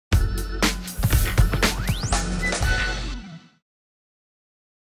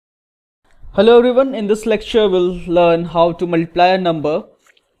Hello everyone, in this lecture we'll learn how to multiply a number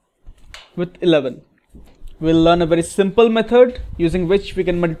with 11. We'll learn a very simple method using which we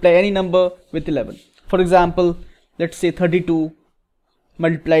can multiply any number with 11. For example, let's say 32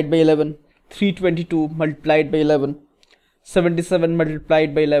 multiplied by 11, 322 multiplied by 11, 77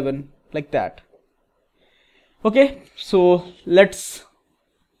 multiplied by 11, like that. Okay, so let's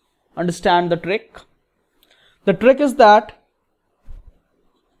understand the trick. The trick is that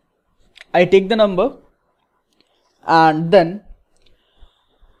I take the number and then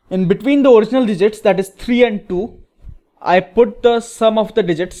in between the original digits, that is 3 and 2, I put the sum of the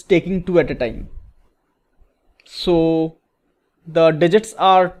digits taking 2 at a time. So the digits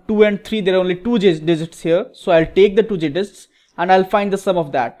are 2 and 3, there are only 2 digits here. So I'll take the 2 digits and I'll find the sum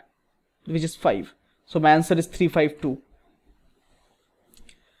of that, which is 5. So my answer is 352.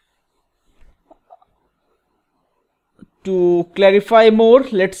 To clarify more,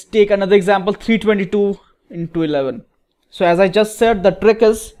 let's take another example, 322 into 11. So as I just said, the trick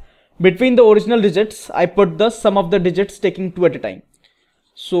is between the original digits, I put the sum of the digits taking 2 at a time.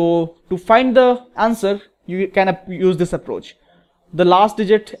 So to find the answer, you can use this approach. The last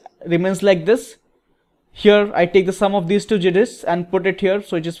digit remains like this. Here I take the sum of these 2 digits and put it here,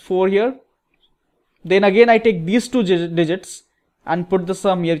 so it is 4 here. Then again I take these 2 digits and put the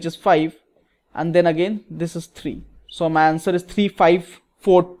sum here, which is 5, and then again this is 3. So my answer is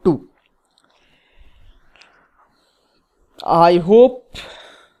 3542. I hope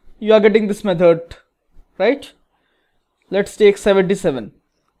you are getting this method, right? Let's take 77.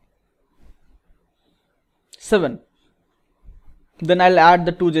 7. Then I'll add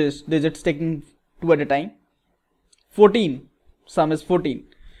the 2 digits taking 2 at a time. 14. Sum is 14.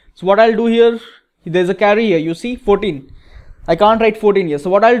 So what I'll do here, there's a carry here, you see 14. I can't write 14 here. So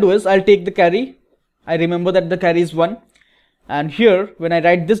what I'll do is I'll take the carry. I remember that the carry is 1, and here when I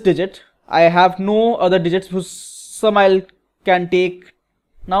write this digit, I have no other digits whose sum I can take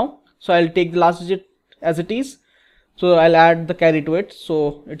now. So I'll take the last digit as it is. So I'll add the carry to it.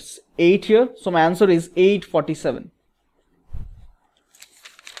 So it's 8 here. So my answer is 847.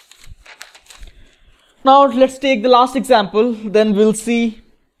 Now let's take the last example. Then we'll see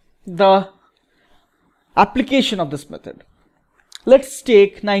the application of this method. Let's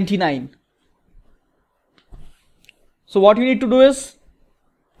take 99. So what you need to do is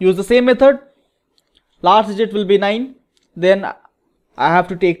use the same method. Last digit will be 9. Then I have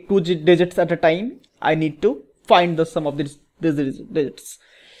to take 2 digits at a time. I need to find the sum of these digits.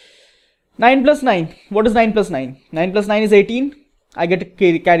 9 plus 9. What is 9 plus 9? 9 plus 9 is 18. I get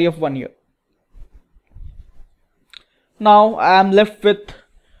a carry of 1 here. Now I am left with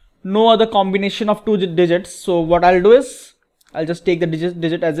no other combination of 2 digits. So what I'll do is I'll just take the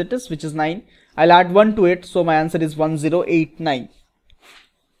digit as it is, which is 9. I'll add 1 to it, so my answer is 1089.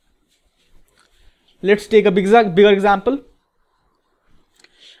 Let's take a bigger example.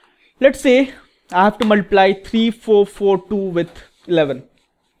 Let's say I have to multiply 3442 with 11.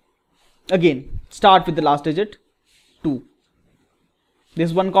 Again, start with the last digit, 2.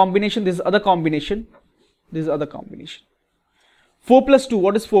 This is one combination, this is other combination, this is other combination. 4 plus 2,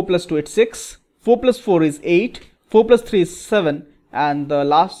 what is 4 plus 2? It's 6. 4 plus 4 is 8. 4 plus 3 is 7. And the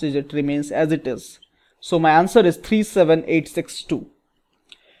last digit remains as it is. So my answer is 37862.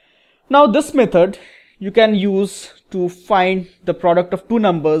 Now this method you can use to find the product of two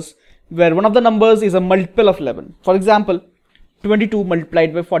numbers where one of the numbers is a multiple of 11. For example, 22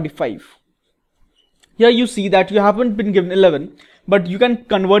 multiplied by 45. Here you see that you haven't been given 11, but you can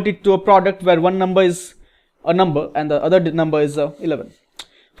convert it to a product where one number is a number and the other number is 11.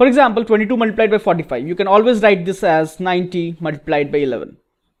 For example, 22 multiplied by 45, you can always write this as 90 multiplied by 11.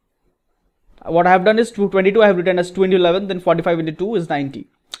 What I have done is 22 I have written as 2 into 11, then 45 into 2 is 90.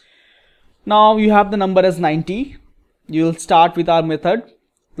 Now you have the number as 90. You will start with our method.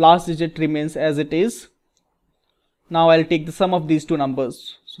 Last digit remains as it is. Now I'll take the sum of these two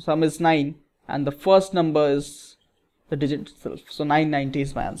numbers. So sum is 9 and the first number is the digit itself. So 990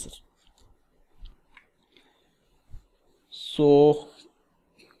 is my answer. So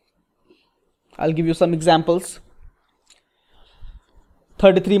I'll give you some examples.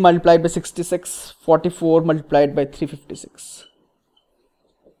 33 multiplied by 66, 44 multiplied by 356.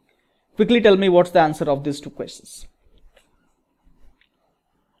 Quickly tell me what's the answer of these two questions.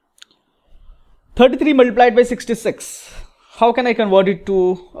 33 multiplied by 66. How can I convert it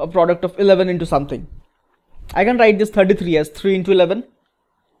to a product of 11 into something? I can write this 33 as 3 into 11.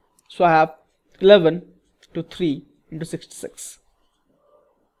 So I have 11 to 3 into 66.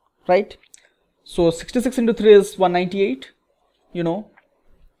 Right? So 66 into 3 is 198, you know.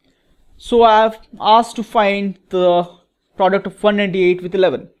 So I have asked to find the product of 198 with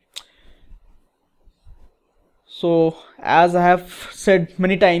 11. So as I have said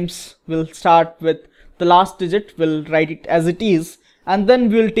many times, we'll start with the last digit, we'll write it as it is, and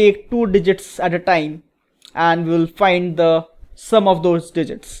then we'll take 2 digits at a time and we'll find the sum of those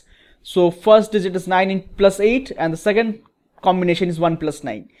digits. So first digit is 9 plus 8 and the second combination is 1 plus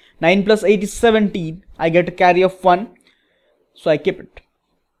 9. 9 plus 8 is 17. I get a carry of 1, so I keep it.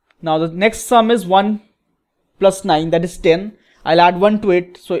 Now the next sum is 1 plus 9, that is 10. I'll add 1 to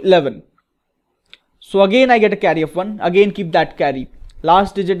it, so 11. So again I get a carry of 1, again keep that carry.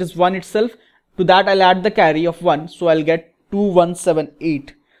 Last digit is 1 itself, to that I'll add the carry of 1, so I'll get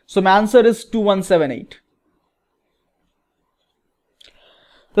 2178. So my answer is 2178.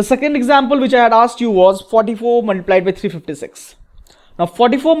 The second example which I had asked you was 44 multiplied by 356. Now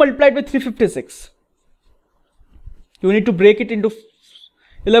 44 multiplied by 356, you need to break it into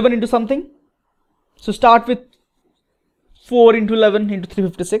 11 into something. So start with 4 into 11 into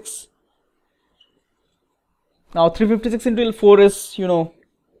 356. Now 356 into 4 is, you know,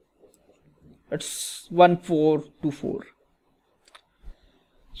 it's 1424.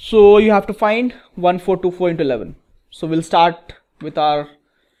 So you have to find 1424 into 11. So we'll start with our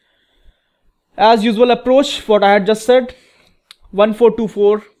as usual approach, what I had just said.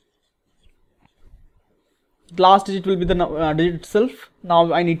 1424, the last digit will be the digit itself.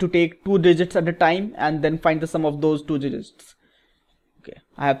 Now I need to take 2 digits at a time and then find the sum of those 2 digits. Okay,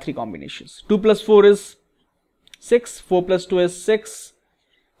 I have 3 combinations. 2 plus 4 is 6, 4 plus 2 is 6,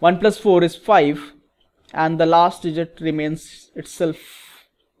 1 plus 4 is 5, and the last digit remains itself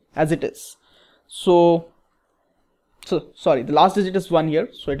as it is. So sorry, the last digit is 1 here,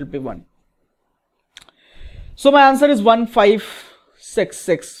 so it will be 1. So my answer is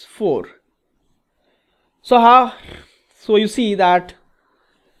 15664. So you see that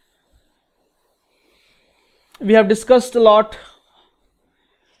we have discussed a lot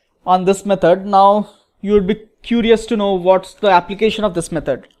on this method. Now you would be curious to know what's the application of this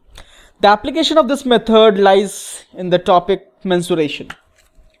method. The application of this method lies in the topic mensuration,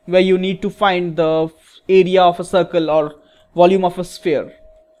 where you need to find the area of a circle or volume of a sphere.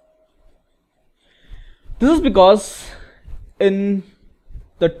 This is because in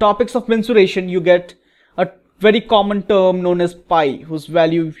the topics of mensuration you get a very common term known as pi, whose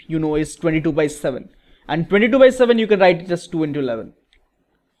value you know is 22 by 7, and 22 by 7 you can write it as 2 into 11.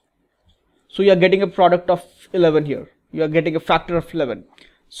 So you are getting a product of 11 here, you are getting a factor of 11.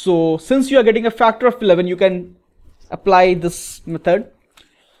 So since you are getting a factor of 11, you can apply this method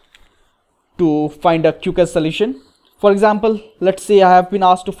to find a QCAS solution. For example, let's say I have been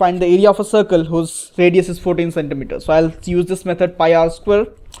asked to find the area of a circle whose radius is 14 centimeters. So I'll use this method pi r square.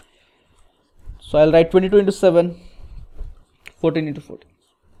 So I'll write 22 into 7, 14 into 14.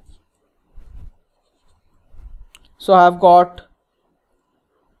 So I have got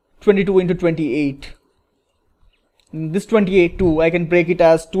 22 into 28. In this 28 too, I can break it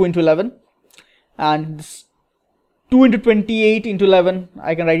as 2 into 11. And this 2 into 28 into 11,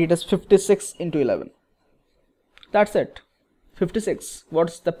 I can write it as 56 into 11. That's it. 56.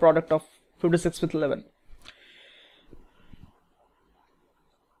 What's the product of 56 with 11?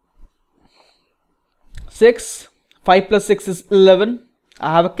 6. 5 plus 6 is 11.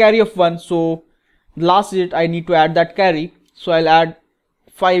 I have a carry of 1. So the last digit I need to add that carry. So I'll add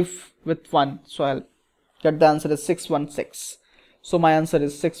 5 with 1. So I'll get the answer is 616. So my answer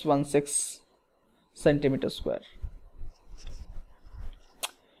is 616 centimeters square.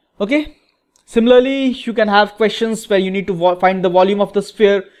 Okay. Similarly, you can have questions where you need to find the volume of the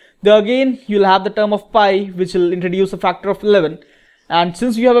sphere. There again, you'll have the term of pi, which will introduce a factor of 11. And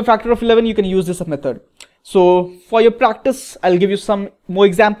since you have a factor of 11, you can use this method. So for your practice, I'll give you some more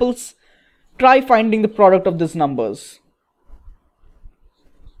examples. Try finding the product of these numbers.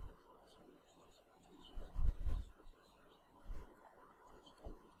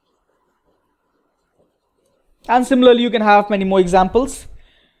 And similarly, you can have many more examples.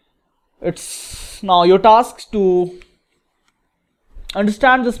 It's now your task to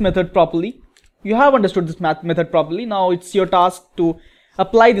understand this method properly. You have understood this method properly. Now it's your task to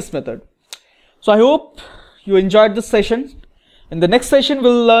apply this method. So I hope you enjoyed this session. In the next session,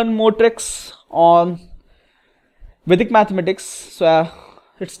 we'll learn more tricks on Vedic mathematics. So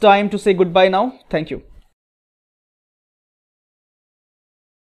it's time to say goodbye now. Thank you.